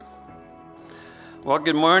Well,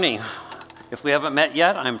 good morning. If we haven't met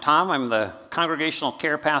yet, I'm Tom. I'm the congregational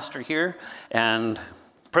care pastor here, and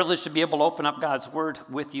privileged to be able to open up God's Word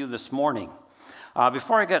with you this morning.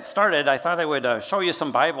 Before I get started, I thought I would show you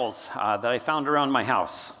some Bibles that I found around my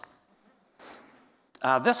house.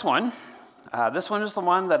 This one is the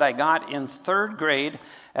one that I got in third grade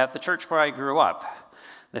at the church where I grew up.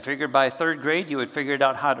 They figured by third grade you had figured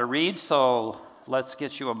out how to read, so let's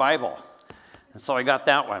get you a Bible. And so I got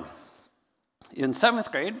that one. In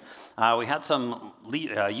seventh grade, we had some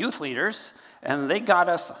youth leaders, and they got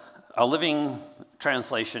us a living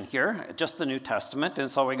translation here, just the New Testament, and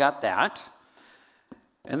so we got that.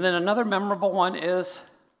 And then another memorable one is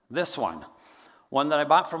this one that I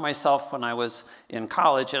bought for myself when I was in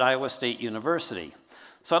college at Iowa State University.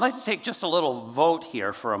 So I'd like to take just a little vote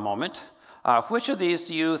here for a moment. Which of these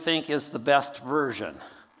do you think is the best version?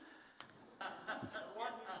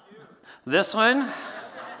 This one?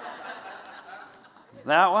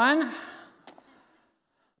 That one?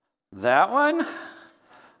 That one?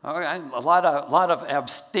 Okay, a lot of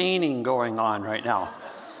abstaining going on right now.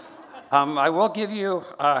 I will give you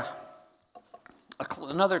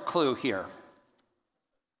another clue here.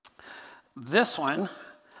 This one,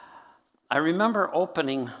 I remember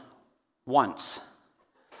opening once.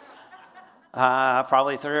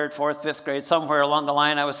 Probably third, fourth, fifth grade, somewhere along the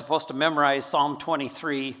line, I was supposed to memorize Psalm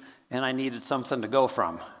 23, and I needed something to go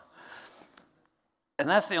from. And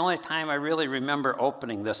that's the only time I really remember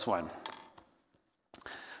opening this one.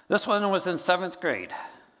 This one was in seventh grade.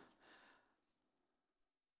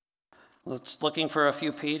 Just looking for a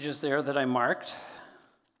few pages there that I marked.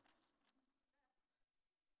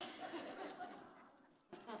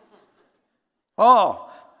 Oh,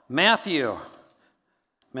 Matthew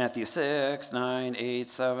 6, 9, 8,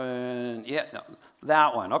 7, yeah, no,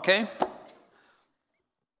 that one, okay.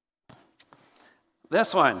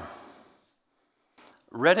 This one.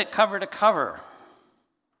 Read it cover to cover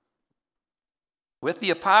with the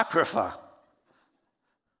Apocrypha.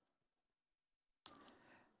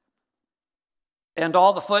 And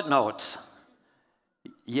all the footnotes.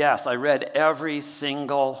 Yes, I read every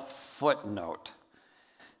single footnote.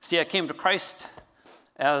 See, I came to Christ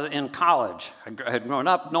in college. I had grown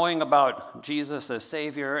up knowing about Jesus as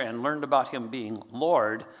Savior and learned about Him being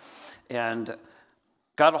Lord, and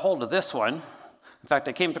got a hold of this one. In fact,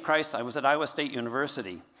 I came to Christ, I was at Iowa State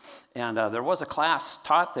University, and there was a class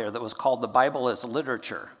taught there that was called The Bible as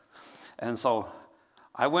Literature. And so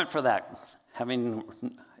I went for that, having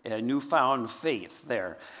a newfound faith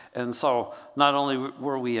there. And so not only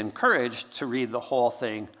were we encouraged to read the whole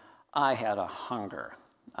thing, I had a hunger.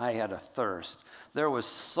 I had a thirst. There was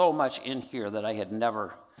so much in here that I had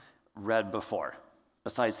never read before,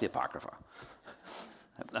 besides the Apocrypha.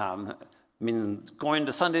 Going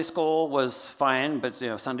to Sunday school was fine, but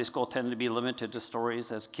Sunday school tended to be limited to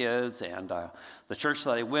stories as kids, and the church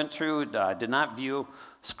that I went through did not view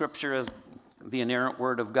Scripture as the inerrant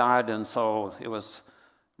Word of God, and so it was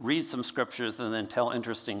read some Scriptures and then tell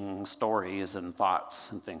interesting stories and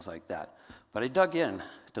thoughts and things like that. But I dug in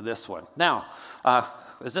to this one. Now,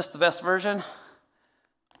 is this the best version?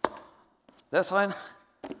 This one?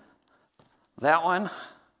 That one?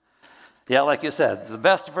 Yeah, like you said, the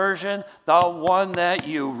best version, the one that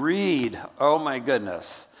you read. Oh my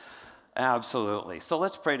goodness. Absolutely. So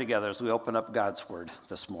let's pray together as we open up God's Word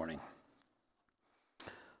this morning.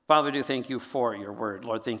 Father, I do thank you for your Word.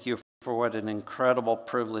 Lord, thank you for what an incredible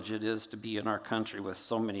privilege it is to be in our country with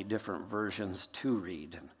so many different versions to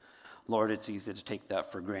read. And Lord, it's easy to take that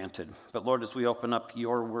for granted. But Lord, as we open up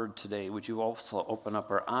your Word today, would you also open up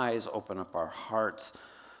our eyes, open up our hearts,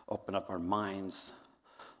 open up our minds.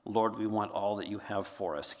 Lord, we want all that you have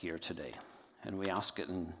for us here today, and we ask it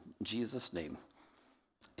in Jesus' name.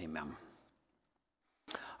 Amen.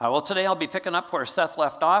 Well, today I'll be picking up where Seth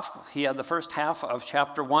left off. He had the first half of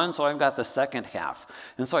chapter 1, so I've got the second half.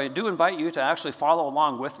 And so I do invite you to actually follow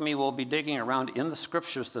along with me. We'll be digging around in the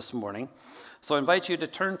Scriptures this morning. So I invite you to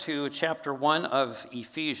turn to chapter 1 of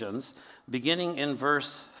Ephesians, beginning in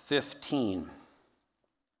verse 15.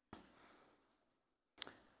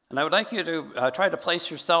 And I would like you to try to place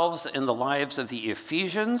yourselves in the lives of the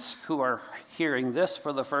Ephesians who are hearing this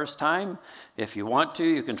for the first time. If you want to,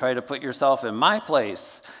 you can try to put yourself in my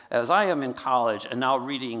place as I am in college and now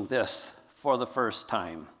reading this for the first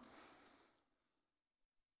time.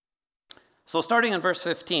 So starting in verse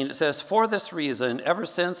 15, it says, "For this reason, ever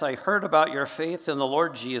since I heard about your faith in the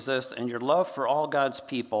Lord Jesus and your love for all God's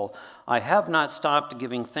people, I have not stopped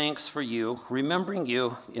giving thanks for you, remembering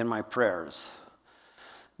you in my prayers."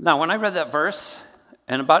 Now, when I read that verse,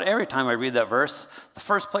 and about every time I read that verse, the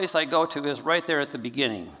first place I go to is right there at the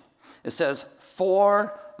beginning. It says,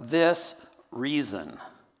 "For this reason.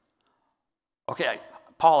 Okay,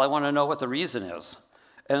 Paul, I want to know what the reason is.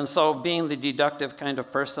 And so, being the deductive kind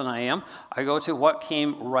of person I am, I go to what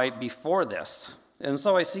came right before this. And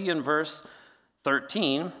so I see in verse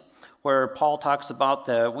 13 where Paul talks about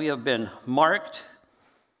that we have been marked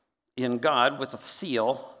in God with a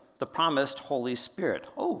seal, the promised Holy Spirit.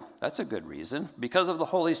 Oh, that's a good reason, because of the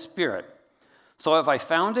Holy Spirit. So have I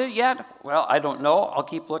found it yet? Well, I don't know. I'll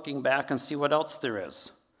keep looking back and see what else there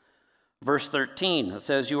is. Verse 13, it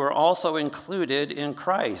says, you are also included in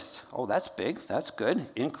Christ. Oh, that's big. That's good.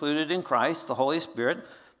 Included in Christ, the Holy Spirit.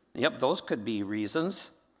 Yep, those could be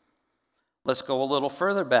reasons. Let's go a little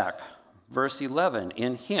further back. Verse 11,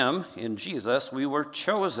 in him, in Jesus, we were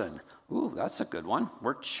chosen. Ooh, that's a good one.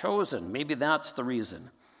 We're chosen. Maybe that's the reason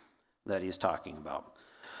that he's talking about.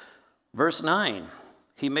 Verse 9,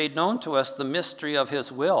 he made known to us the mystery of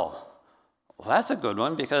his will. Well, that's a good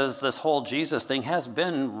one, because this whole Jesus thing has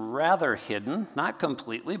been rather hidden, not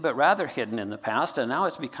completely, but rather hidden in the past, and now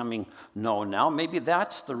it's becoming known now. Maybe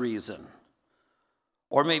that's the reason.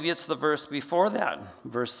 Or maybe it's the verse before that,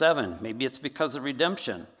 verse 7. Maybe it's because of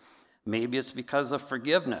redemption. Maybe it's because of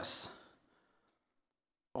forgiveness.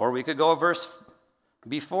 Or we could go a verse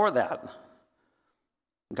before that.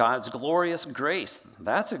 God's glorious grace.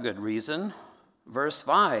 That's a good reason. Verse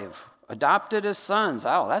 5. Adopted as sons.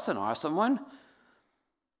 Oh, that's an awesome one.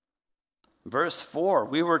 Verse 4.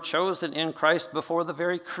 We were chosen in Christ before the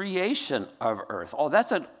very creation of earth. Oh,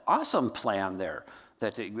 that's an awesome plan there.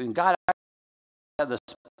 That God had this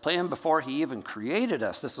plan before he even created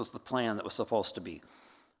us. This was the plan that was supposed to be.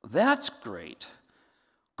 That's great.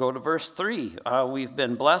 Go to verse 3. We've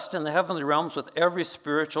been blessed in the heavenly realms with every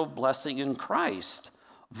spiritual blessing in Christ.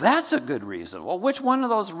 That's a good reason. Well, which one of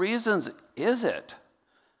those reasons is it?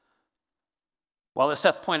 Well, as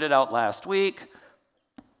Seth pointed out last week,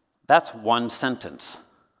 that's one sentence.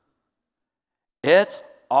 It's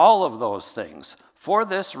all of those things. For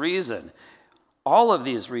this reason, all of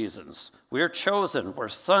these reasons, we are chosen, we're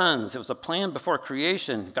sons. It was a plan before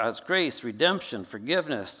creation, God's grace, redemption,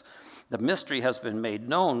 forgiveness. The mystery has been made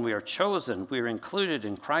known. We are chosen. We are included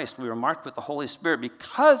in Christ. We are marked with the Holy Spirit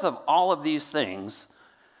because of all of these things.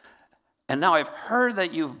 And now I've heard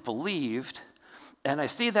that you've believed, and I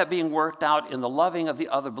see that being worked out in the loving of the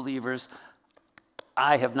other believers.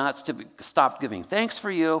 I have not stopped giving thanks for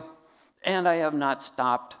you, and I have not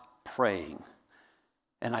stopped praying.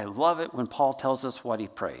 And I love it when Paul tells us what he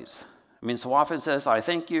prays. I mean, so often it says, I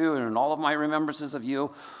thank you, and in all of my remembrances of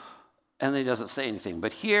you, and then he doesn't say anything.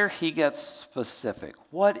 But here he gets specific.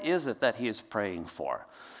 What is it that he is praying for?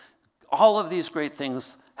 All of these great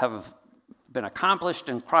things have been accomplished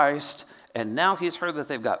in Christ, and now he's heard that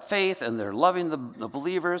they've got faith and they're loving the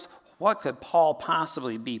believers. What could Paul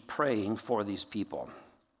possibly be praying for these people?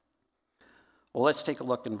 Well, let's take a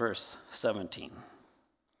look in verse 17.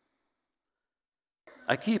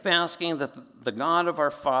 I keep asking that the God of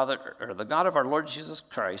our Father, or the God of our Lord Jesus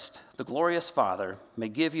Christ, the glorious Father, may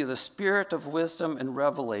give you the spirit of wisdom and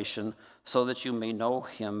revelation so that you may know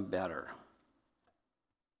him better.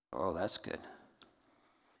 Oh, that's good.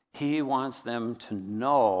 He wants them to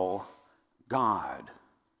know God.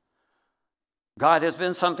 God has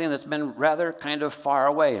been something that's been rather kind of far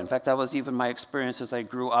away. In fact, that was even my experience as I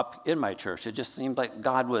grew up in my church. It just seemed like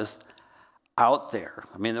God was out there.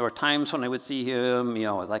 I mean, there were times when I would see him,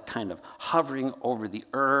 like kind of hovering over the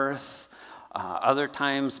earth. Other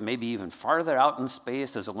times, maybe even farther out in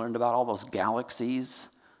space as I learned about all those galaxies.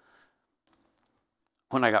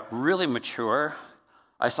 When I got really mature,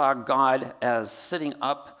 I saw God as sitting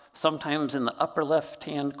up, sometimes in the upper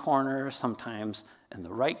left-hand corner, sometimes in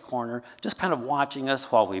the right corner, just kind of watching us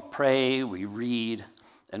while we pray, we read,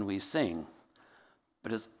 and we sing.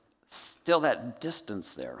 But it's still that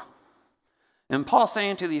distance there. And Paul's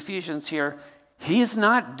saying to the Ephesians here, he's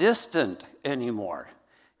not distant anymore.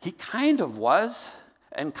 He kind of was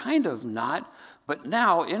and kind of not, but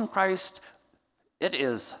now in Christ, it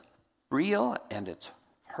is real and it's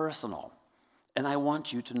personal. And I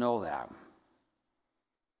want you to know that.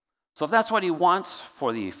 So if that's what he wants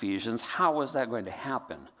for the Ephesians, how is that going to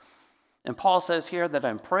happen? And Paul says here that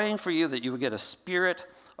I'm praying for you that you will get a spirit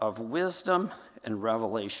of wisdom and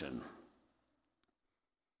revelation.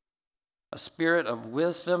 A spirit of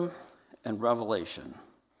wisdom and revelation.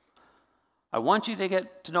 I want you to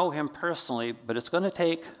get to know him personally, but it's going to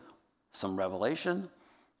take some revelation.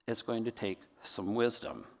 It's going to take some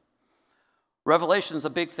wisdom. Revelation is a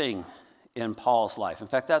big thing in Paul's life. In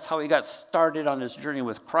fact, that's how he got started on his journey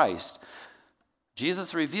with Christ.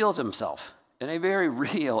 Jesus revealed himself in a very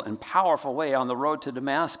real and powerful way on the road to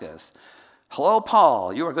Damascus. Hello,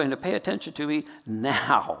 Paul, you are going to pay attention to me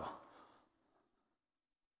now.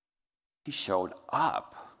 He showed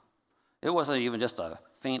up. It wasn't even just a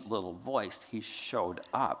faint little voice. He showed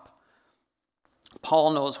up.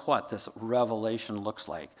 Paul knows what this revelation looks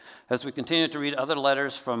like. As we continue to read other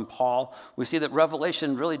letters from Paul, we see that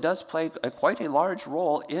revelation really does play quite a large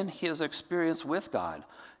role in his experience with God.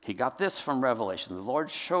 He got this from revelation. The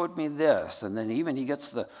Lord showed me this. And then even he gets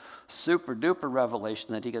the super duper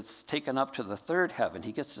revelation that he gets taken up to the third heaven.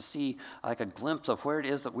 He gets to see like a glimpse of where it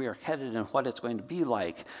is that we are headed and what it's going to be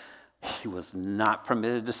like. He was not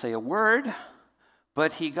permitted to say a word,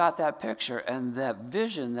 but he got that picture, and that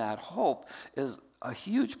vision, that hope, is a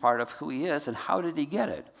huge part of who he is. And how did he get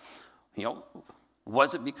it?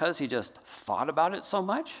 Was it because he just thought about it so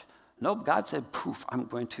much? Nope, God said, poof, I'm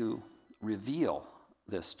going to reveal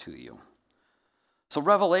this to you. So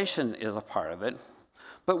revelation is a part of it,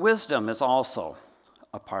 but wisdom is also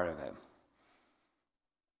a part of it.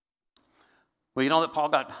 Well, you know that Paul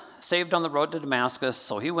got saved on the road to Damascus,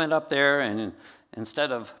 so he went up there, and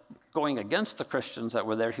instead of going against the Christians that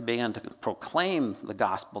were there, he began to proclaim the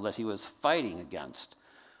gospel that he was fighting against.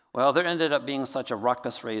 Well, there ended up being such a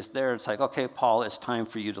ruckus raised there. It's like, okay, Paul, it's time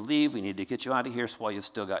for you to leave. We need to get you out of here while you've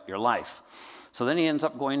still got your life. So then he ends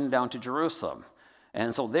up going down to Jerusalem.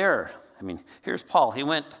 And so there, here's Paul. He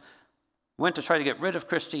went to try to get rid of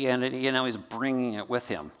Christianity, and now he's bringing it with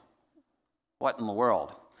him. What in the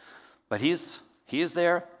world? But he's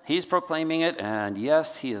there, he's proclaiming it, and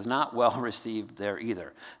yes, he is not well received there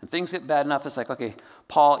either. And things get bad enough, it's like, okay,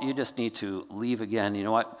 Paul, you just need to leave again. You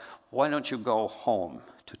know what? Why don't you go home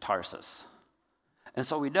to Tarsus? And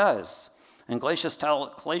so he does. And Galatians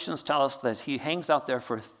tell us that he hangs out there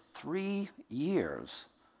for 3 years.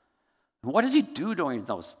 And what does he do during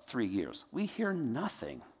those 3 years? We hear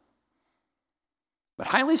nothing. But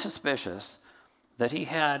highly suspicious that he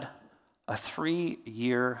had a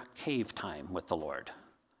 3-year cave time with the Lord.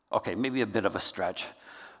 Okay, maybe a bit of a stretch,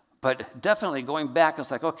 but definitely going back,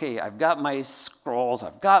 it's like, okay, I've got my scrolls,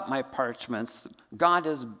 I've got my parchments. God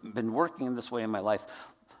has been working in this way in my life.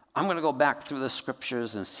 I'm going to go back through the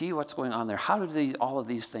scriptures and see what's going on there. How do all of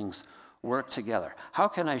these things work together? How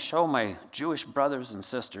can I show my Jewish brothers and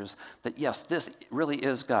sisters that, yes, this really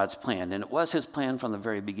is God's plan, and it was his plan from the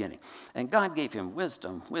very beginning. And God gave him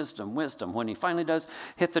wisdom. When he finally does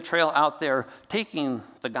hit the trail out there, taking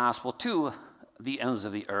the gospel to the ends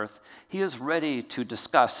of the earth, he is ready to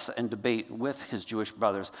discuss and debate with his Jewish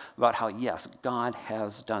brothers about how, yes, God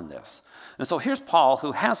has done this. And so here's Paul,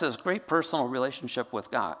 who has this great personal relationship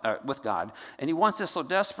with God, and he wants this so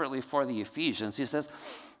desperately for the Ephesians. He says,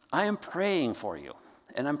 I am praying for you.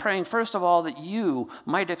 And I'm praying, first of all, that you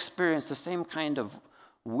might experience the same kind of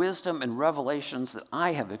wisdom and revelations that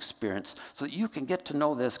I have experienced, so that you can get to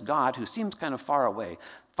know this God who seems kind of far away,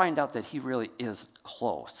 find out that he really is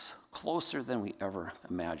closer than we ever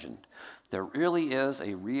imagined. There really is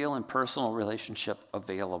a real and personal relationship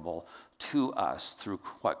available to us through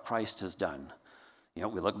what Christ has done.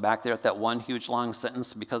 We look back there at that one huge long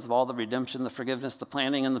sentence, because of all the redemption, the forgiveness, the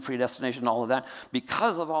planning, and the predestination, all of that.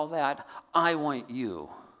 Because of all that, I want you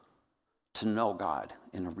to know God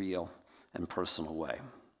in a real and personal way.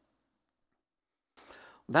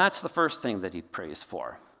 That's the first thing that he prays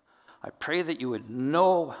for. I pray that you would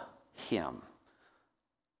know him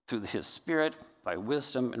through his Spirit by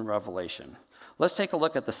wisdom and revelation. Let's take a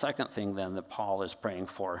look at the second thing then that Paul is praying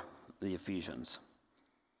for the Ephesians.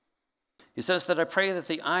 He says that I pray that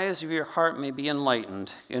the eyes of your heart may be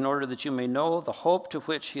enlightened, in order that you may know the hope to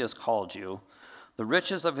which he has called you, the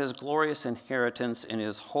riches of his glorious inheritance in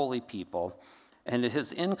his holy people, and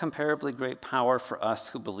his incomparably great power for us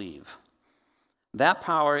who believe. That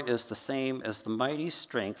power is the same as the mighty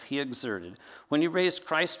strength he exerted when he raised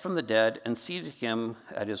Christ from the dead and seated him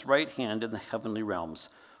at his right hand in the heavenly realms,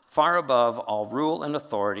 far above all rule and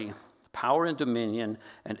authority, power and dominion,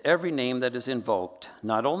 and every name that is invoked,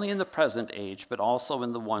 not only in the present age, but also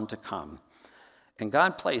in the one to come. And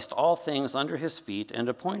God placed all things under his feet and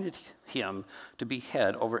appointed him to be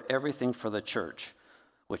head over everything for the church,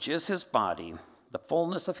 which is his body, the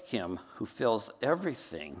fullness of him who fills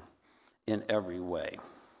everything in every way.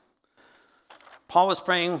 Paul was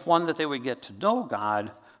praying, one, that they would get to know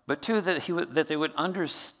God, but two, that they would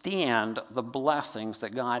understand the blessings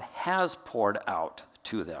that God has poured out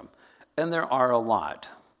to them. And there are a lot.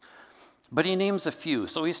 But he names a few.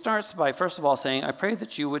 So he starts by, first of all, saying, I pray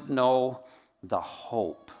that you would know the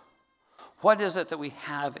hope. What is it that we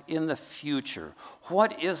have in the future?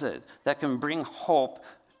 What is it that can bring hope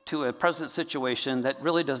to a present situation that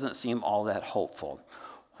really doesn't seem all that hopeful?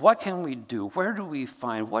 What can we do? Where do we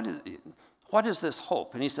find? what is this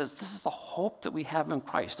hope? And he says, this is the hope that we have in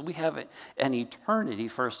Christ. We have an eternity,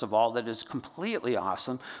 first of all, that is completely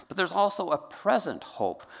awesome, but there's also a present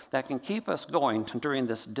hope that can keep us going during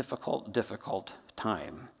this difficult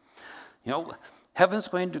time. You know, heaven's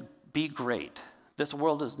going to be great. This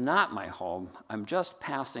world is not my home. I'm just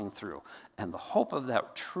passing through. And the hope of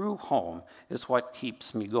that true home is what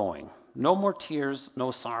keeps me going. No more tears,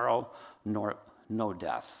 no sorrow, no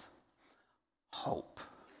death. Hope.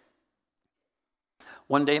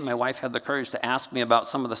 One day, my wife had the courage to ask me about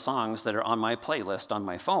some of the songs that are on my playlist on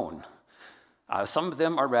my phone. Some of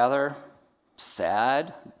them are rather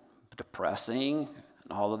sad, depressing,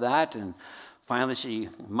 and all of that. And finally, she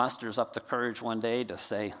musters up the courage one day to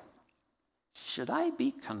say, should I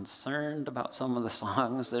be concerned about some of the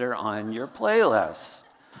songs that are on your playlist?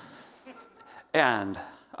 And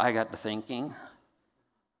I got to thinking,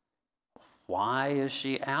 why is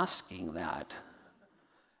she asking that?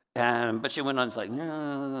 But she went on, it's like,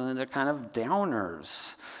 they're kind of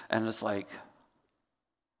downers. And it's like,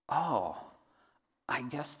 oh, I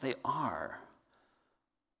guess they are.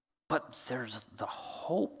 But there's the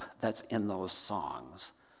hope that's in those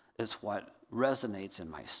songs is what resonates in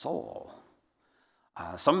my soul.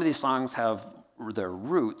 Some of these songs have their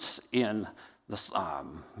roots in the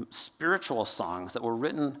spiritual songs that were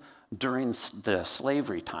written during the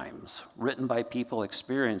slavery times, written by people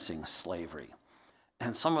experiencing slavery.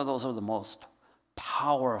 And some of those are the most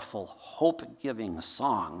powerful, hope-giving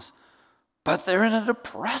songs, but they're in a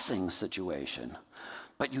depressing situation.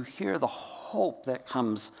 But you hear the hope that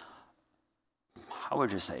comes, how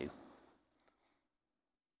would you say,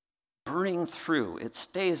 burning through. It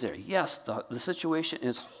stays there. Yes, the situation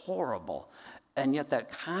is horrible, and yet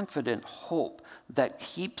that confident hope that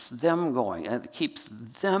keeps them going and keeps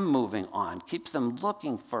them moving on, keeps them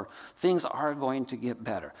looking for things are going to get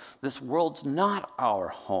better. This world's not our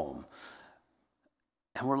home,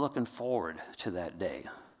 and we're looking forward to that day.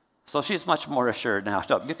 So she's much more assured now.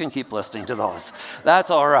 You can keep listening to those. That's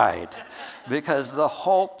all right, because the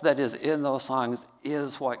hope that is in those songs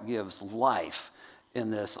is what gives life in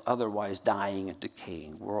this otherwise dying and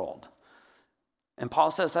decaying world. And Paul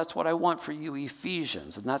says, that's what I want for you,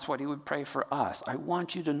 Ephesians, and that's what he would pray for us. I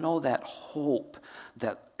want you to know that hope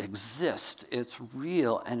that exists. It's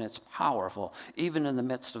real and it's powerful, even in the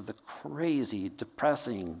midst of the crazy,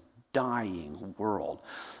 depressing, dying world.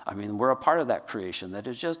 I mean, we're a part of that creation that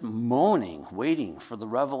is just moaning, waiting for the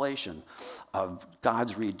revelation of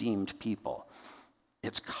God's redeemed people.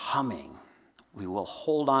 It's coming. We will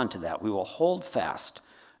hold on to that. We will hold fast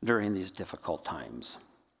during these difficult times.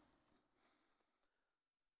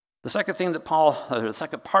 The second thing that the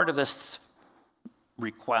second part of this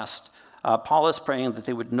request, Paul is praying that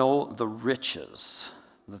they would know the riches,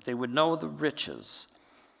 that they would know the riches.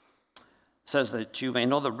 It says that you may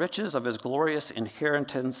know the riches of his glorious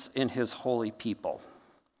inheritance in his holy people.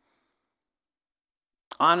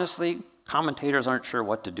 Honestly, commentators aren't sure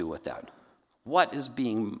what to do with that. What is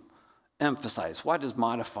being emphasized? What is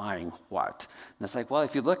modifying what? And it's like, well,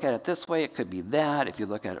 if you look at it this way, it could be that. If you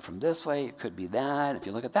look at it from this way, it could be that. If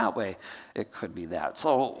you look at it that way, it could be that.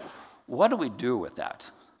 So what do we do with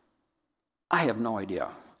that? I have no idea.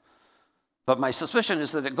 But my suspicion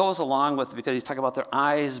is that it goes along with, because he's talking about their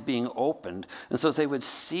eyes being opened, and so they would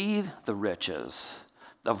see the riches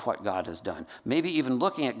of what God has done. Maybe even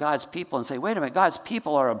looking at God's people and say, wait a minute, God's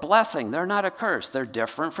people are a blessing. They're not a curse. They're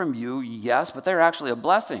different from you, yes, but they're actually a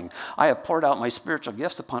blessing. I have poured out my spiritual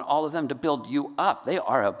gifts upon all of them to build you up. They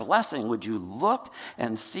are a blessing. Would you look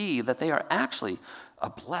and see that they are actually a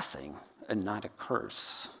blessing and not a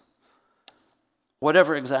curse?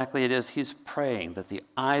 Whatever exactly it is, he's praying that the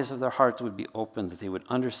eyes of their hearts would be opened, that they would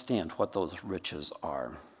understand what those riches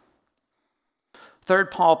are.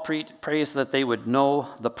 Third, Paul prays that they would know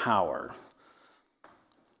the power.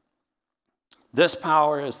 This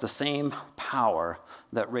power is the same power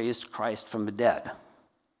that raised Christ from the dead.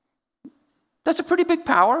 That's a pretty big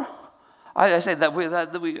power. I say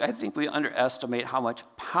that I think we underestimate how much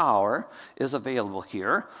power is available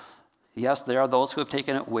here. Yes, there are those who have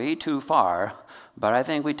taken it way too far, but I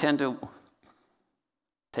think we tend to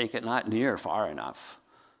take it not near far enough.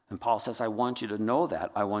 And Paul says, I want you to know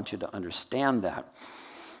that. I want you to understand that.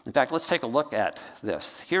 In fact, let's take a look at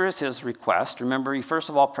this. Here is his request. Remember, he first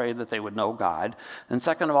of all prayed that they would know God. And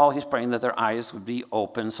second of all, he's praying that their eyes would be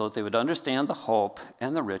open so that they would understand the hope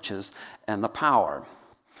and the riches and the power.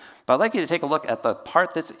 But I'd like you to take a look at the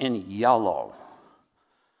part that's in yellow.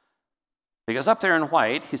 Because up there in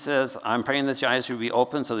white, he says, I'm praying that your eyes would be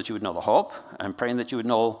open so that you would know the hope. I'm praying that you would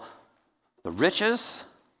know the riches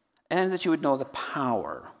and that you would know the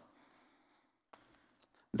power.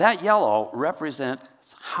 That yellow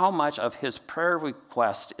represents how much of his prayer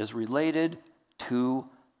request is related to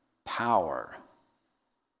power.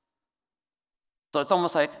 So it's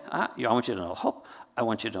almost like, I want you to know hope, I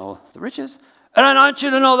want you to know the riches, and I want you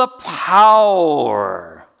to know the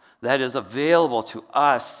power that is available to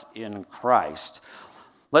us in Christ.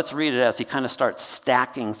 Let's read it as he kind of starts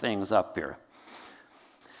stacking things up here.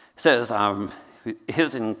 It says,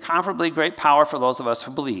 his incomparably great power for those of us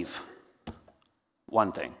who believe.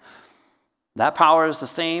 One thing. That power is the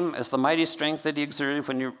same as the mighty strength that he exerted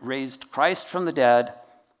when he raised Christ from the dead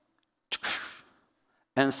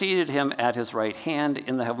and seated him at his right hand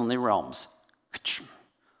in the heavenly realms,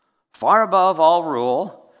 far above all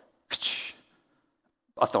rule,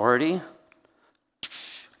 authority,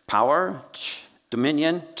 power,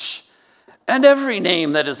 dominion, and every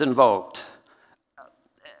name that is invoked.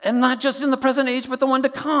 And not just in the present age, but the one to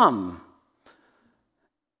come.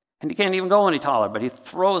 And he can't even go any taller, but he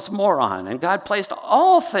throws more on. And God placed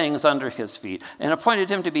all things under his feet and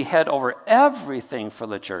appointed him to be head over everything for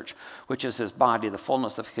the church, which is his body, the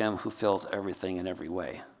fullness of him who fills everything in every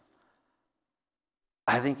way.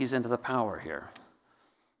 I think he's into the power here.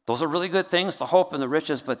 Those are really good things, the hope and the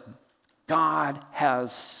riches, but God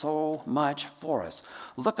has so much for us.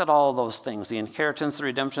 Look at all those things, the inheritance, the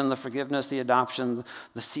redemption, the forgiveness, the adoption,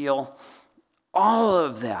 the seal, all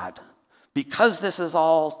of that. Because this is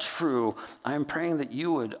all true, I'm praying that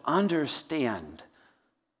you would understand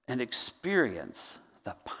and experience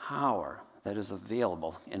the power that is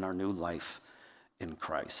available in our new life in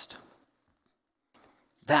Christ.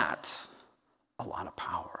 That's a lot of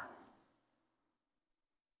power.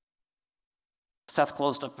 Seth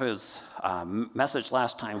closed up his message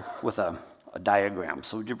last time with a diagram.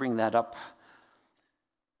 So would you bring that up?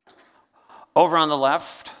 Over on the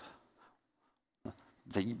left,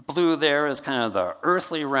 the blue there is kind of the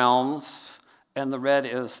earthly realms, and the red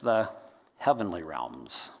is the heavenly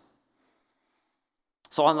realms.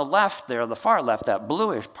 So on the left there, the far left, that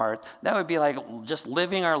bluish part, that would be like just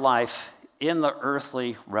living our life in the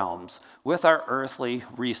earthly realms with our earthly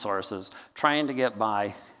resources, trying to get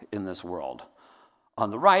by in this world. On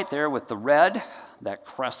the right there with the red, that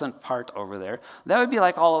crescent part over there, that would be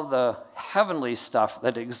like all of the heavenly stuff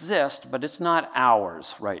that exists, but it's not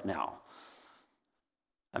ours right now.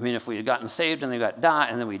 I mean, if we had gotten saved and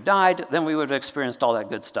then we died, then we would have experienced all that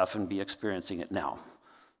good stuff and be experiencing it now.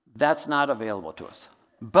 That's not available to us.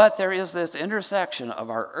 But there is this intersection of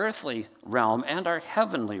our earthly realm and our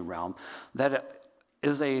heavenly realm that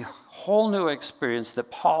is a whole new experience that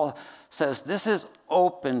Paul says this is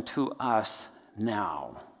open to us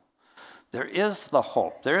now. There is the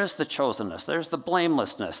hope, there is the chosenness, there's the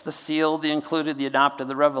blamelessness, the seal, the included, the adopted,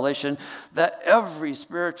 the revelation, that every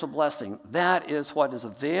spiritual blessing, that is what is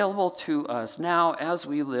available to us now as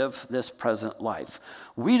we live this present life.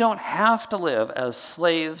 We don't have to live as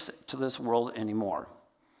slaves to this world anymore.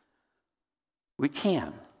 We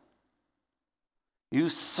can. You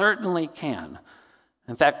certainly can.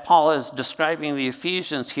 In fact, Paul is describing the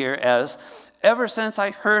Ephesians here as, ever since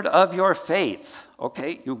I heard of your faith.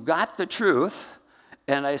 Okay, you got the truth,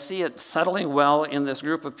 and I see it settling well in this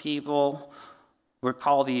group of people we're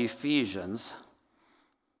called the Ephesians.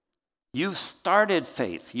 You've started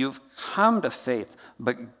faith, you've come to faith,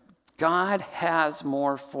 but God has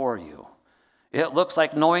more for you. It looks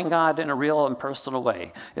like knowing God in a real and personal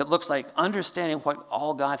way. It looks like understanding what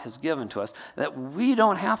all God has given to us, that we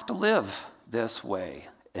don't have to live this way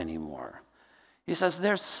anymore. He says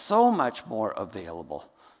there's so much more available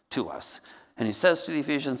to us. And he says to the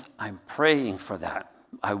Ephesians, I'm praying for that.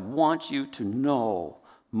 I want you to know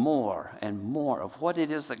more and more of what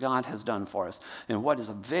it is that God has done for us and what is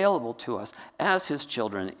available to us as his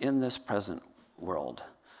children in this present world.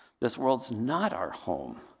 This world's not our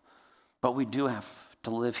home, but we do have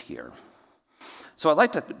to live here. So I'd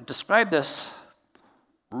like to describe this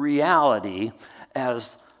reality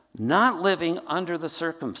as not living under the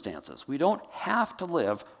circumstances. We don't have to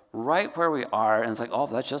live right where we are, and it's like, oh,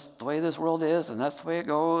 that's just the way this world is, and that's the way it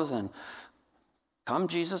goes, and come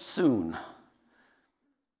Jesus soon.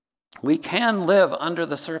 We can live under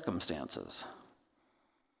the circumstances.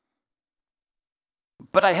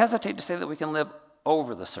 But I hesitate to say that we can live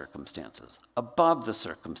over the circumstances, above the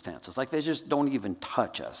circumstances, like they just don't even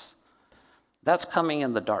touch us. That's coming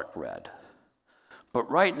in the dark red.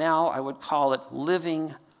 But right now, I would call it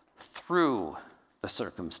living through the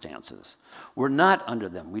circumstances. We're not under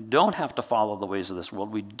them. We don't have to follow the ways of this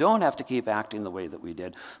world. We don't have to keep acting the way that we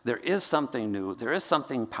did. There is something new. There is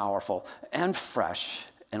something powerful and fresh,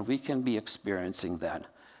 and we can be experiencing that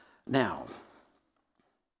now.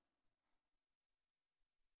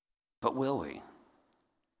 But will we?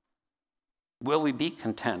 Will we be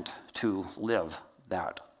content to live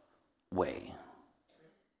that way?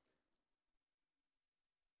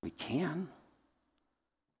 We can,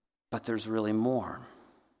 but there's really more.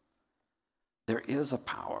 There is a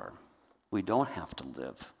power. We don't have to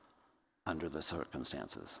live under the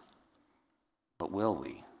circumstances, but will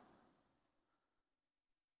we?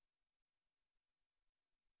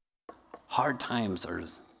 Hard times are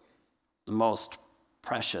the most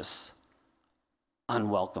precious,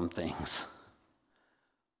 unwelcome things.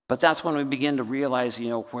 But that's when we begin to realize,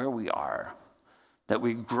 where we are, that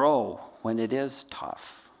we grow when it is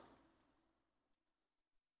tough.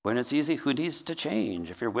 When it's easy, who needs to change?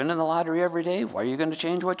 If you're winning the lottery every day, why are you going to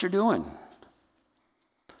change what you're doing?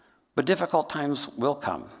 But difficult times will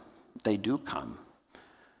come. They do come.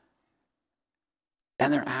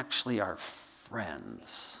 And they're actually our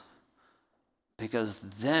friends. Because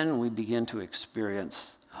then we begin to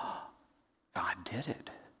experience, God did it.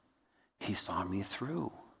 He saw me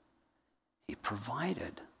through. He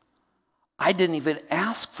provided. I didn't even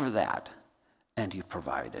ask for that, and He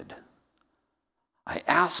provided. I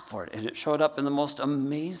asked for it, and it showed up in the most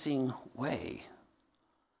amazing way.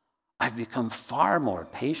 I've become far more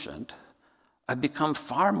patient. I've become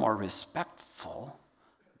far more respectful.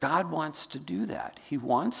 God wants to do that. He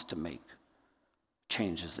wants to make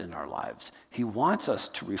changes in our lives. He wants us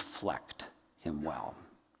to reflect Him well.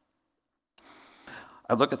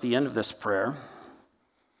 I look at the end of this prayer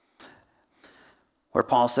where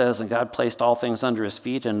Paul says, and God placed all things under His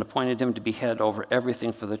feet and appointed Him to be head over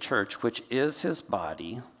everything for the church, which is His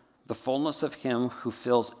body, the fullness of Him who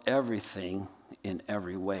fills everything in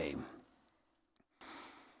every way.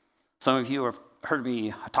 Some of you have heard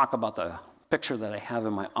me talk about the picture that I have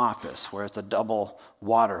in my office where it's a double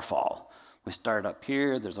waterfall. We start up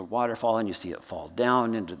here, there's a waterfall, and you see it fall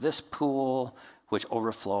down into this pool, which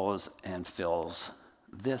overflows and fills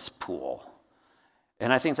this pool.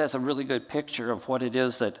 And I think that's a really good picture of what it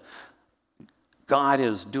is that God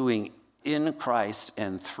is doing in Christ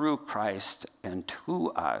and through Christ and to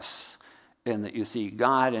us. And that you see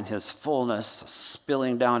God in His fullness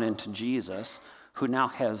spilling down into Jesus, who now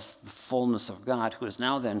has the fullness of God, who is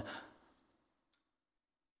now then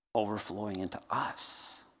overflowing into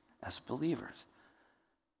us as believers.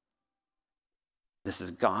 This is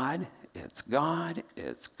God, it's God,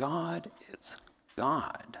 it's God, it's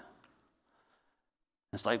God.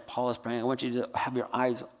 It's like Paul is praying, I want you to have your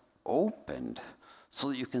eyes opened so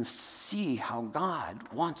that you can see how God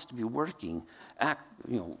wants to be working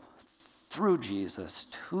through Jesus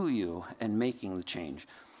to you and making the change.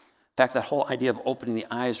 In fact, that whole idea of opening the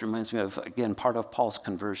eyes reminds me of, again, part of Paul's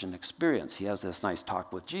conversion experience. He has this nice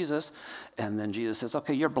talk with Jesus, and then Jesus says,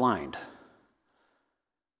 okay, you're blind.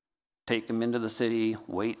 Take him into the city,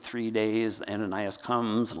 wait 3 days. Ananias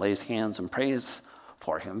comes, lays hands and prays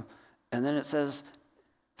for him. And then it says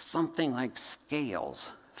something like scales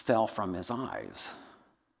fell from his eyes.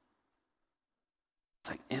 It's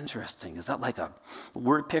like, interesting. Is that like a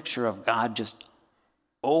word picture of God just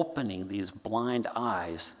opening these blind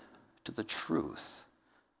eyes to the truth?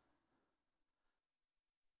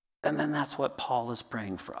 And then that's what Paul is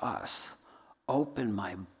praying for us. Open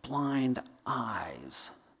my blind eyes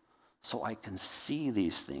so I can see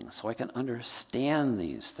these things, so I can understand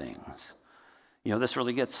these things. This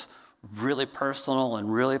really gets really personal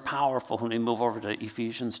and really powerful when we move over to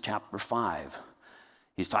Ephesians chapter 5.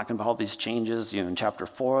 He's talking about all these changes, in chapter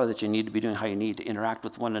 4 that you need to be doing, how you need to interact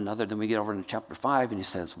with one another. Then we get over into chapter 5 and he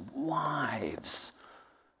says, wives,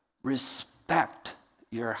 respect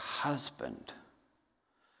your husband.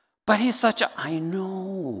 But he's such a, I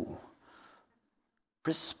know.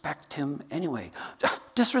 Respect him anyway.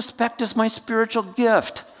 Disrespect is my spiritual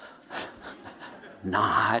gift.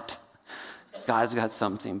 Not. God's got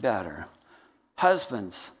something better.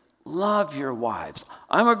 Husbands, love your wives.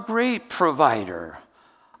 I'm a great provider.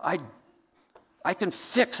 I can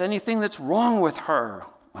fix anything that's wrong with her.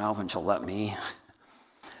 Well, when she'll let me.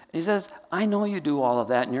 He says, I know you do all of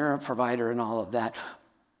that, and you're a provider and all of that,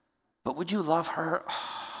 but would you love her?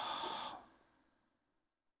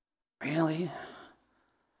 Really?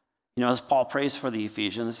 As Paul prays for the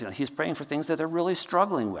Ephesians, he's praying for things that they're really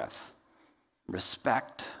struggling with.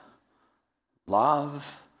 Respect,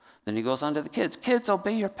 love. Then he goes on to the kids. Kids,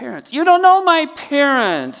 obey your parents. You don't know my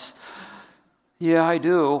parents. Yeah, I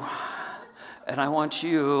do. And I want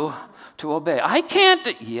you to obey. I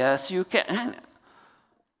can't. Yes, you can.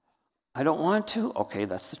 I don't want to. Okay,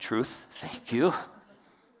 that's the truth. Thank you.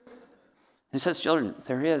 He says, children,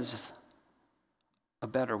 there is a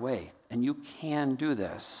better way, and you can do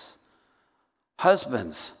this.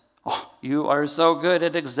 Husbands, you are so good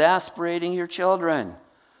at exasperating your children.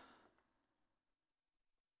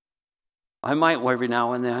 I might every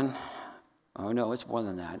now and then. Oh, no, it's more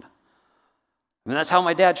than that. I mean, that's how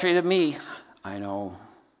my dad treated me. I know.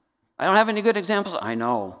 I don't have any good examples. I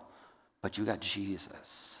know. But you got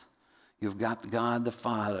Jesus. You've got God the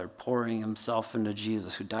Father pouring himself into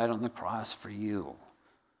Jesus who died on the cross for you.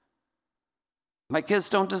 My kids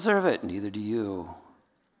don't deserve it, neither do you.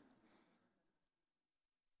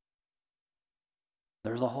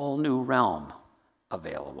 There's a whole new realm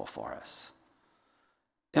available for us.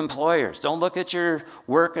 Employers, don't look at your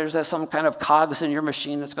workers as some kind of cogs in your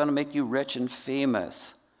machine that's going to make you rich and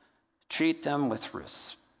famous. Treat them with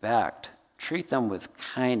respect. Treat them with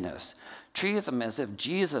kindness. Treat them as if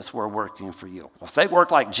Jesus were working for you. Well, if they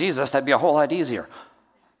worked like Jesus, that'd be a whole lot easier.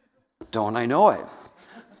 Don't I know it?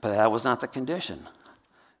 But that was not the condition.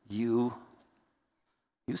 You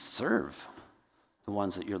serve the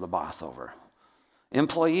ones that you're the boss over.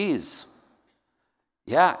 Employees,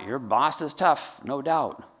 yeah, your boss is tough, no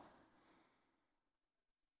doubt.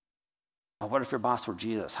 But what if your boss were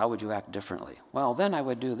Jesus? How would you act differently? Well, then I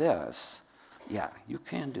would do this. Yeah, you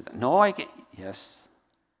can do that. No, I can. Yes.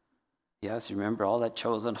 Yes, remember all that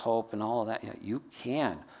chosen hope and all of that? Yeah, you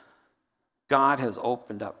can. God has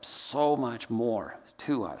opened up so much more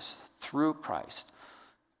to us through Christ.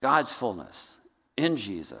 God's fullness in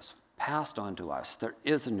Jesus passed on to us. There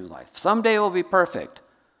is a new life. Someday we'll be perfect,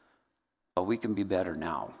 but we can be better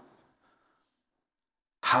now.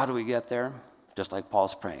 How do we get there? Just like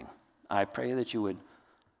Paul's praying. I pray that you would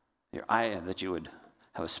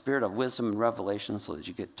have a spirit of wisdom and revelation so that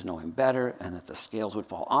you get to know him better, and that the scales would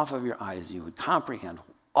fall off of your eyes and you would comprehend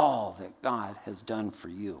all that God has done for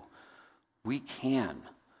you. We can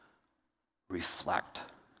reflect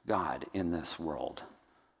God in this world.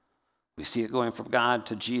 We see it going from God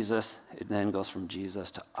to Jesus. It then goes from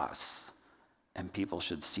Jesus to us. And people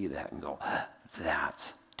should see that and go,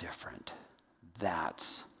 that's different.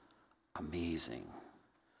 That's amazing.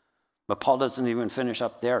 But Paul doesn't even finish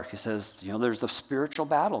up there. He says, there's a spiritual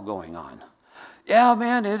battle going on. Yeah,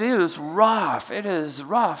 man, it is rough. It is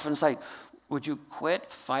rough. And it's like, would you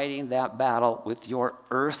quit fighting that battle with your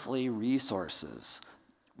earthly resources?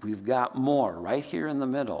 We've got more right here in the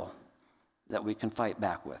middle that we can fight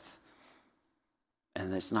back with.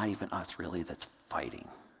 And it's not even us really that's fighting.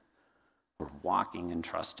 We're walking and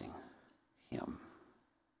trusting him.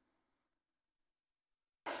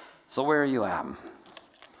 So where are you at?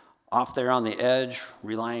 Off there on the edge,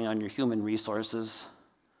 relying on your human resources?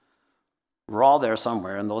 We're all there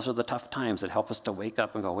somewhere, and those are the tough times that help us to wake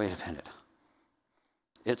up and go, wait a minute.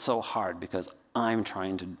 It's so hard because I'm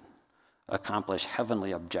trying to accomplish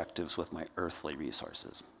heavenly objectives with my earthly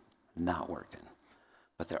resources. Not working.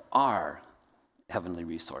 But there are heavenly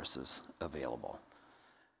resources available.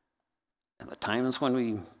 And the times when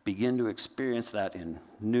we begin to experience that in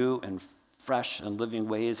new and fresh and living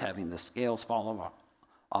ways, having the scales fall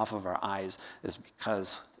off of our eyes, is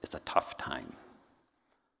because it's a tough time.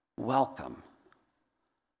 Welcome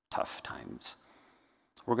tough times.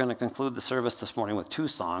 We're going to conclude the service this morning with 2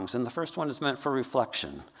 songs, and the first one is meant for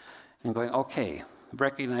reflection and going, okay,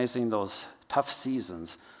 recognizing those tough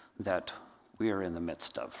seasons that we are in the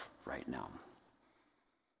midst of right now.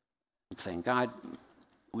 And saying, God,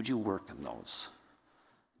 would you work in those,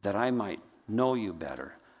 that I might know you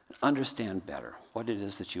better, understand better what it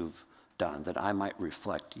is that you've done, that I might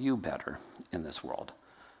reflect you better in this world.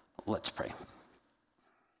 Let's pray.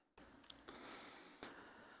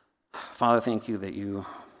 Father, thank you that you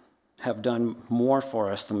have done more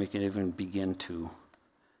for us than we can even begin to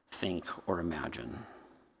think or imagine.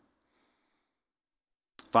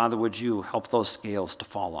 Father, would you help those scales to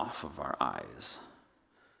fall off of our eyes?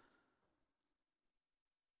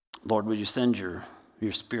 Lord, would you send your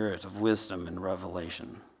spirit of wisdom and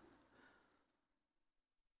revelation,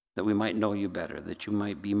 that we might know you better, that you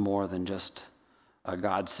might be more than just a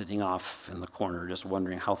God sitting off in the corner just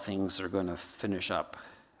wondering how things are going to finish up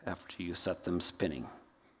after you set them spinning.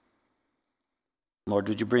 Lord,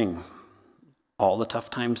 would you bring all the tough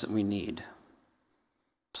times that we need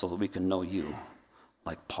so that we can know you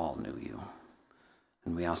like Paul knew you.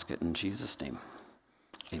 And we ask it in Jesus' name.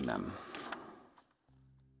 Amen.